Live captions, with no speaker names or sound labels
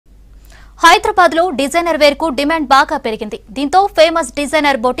హైదరాబాద్ లో designer wear కు demand బాగా పెరిగింది. దీంతో ఫేమస్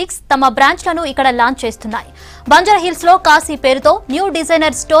డిజైనర్ బొటిక్స్ తమ బ్రాంచ్లను ఇక్కడ లాంచ్ చేస్తున్నాయి. బంజారా హిల్స్ లో కాశీ పేరుతో న్యూ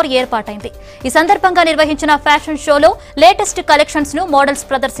డిజైనర్ స్టోర్ ఏర్పాటైంది. ఈ సందర్భంగా నిర్వహించిన ఫ్యాషన్ షోలో లేటెస్ట్ కలెక్షన్స్ ను మోడల్స్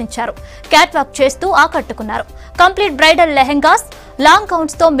ప్రదర్శించారు. క్యాట్ వాక్ చేస్తూ ఆకట్టుకున్నారు. Complete bridal lehengas, long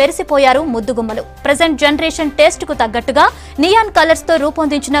gowns తో మెరిసిపోయారు ముద్దుగుమ్మలు. ప్రెజెంట్ జనరేషన్ టేస్ట్ కు తగ్గట్టుగా నియాన్ కలర్స్ తో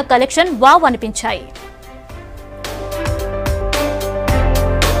రూపొందించిన కలెక్షన్ వావ్ అనిపించాయి.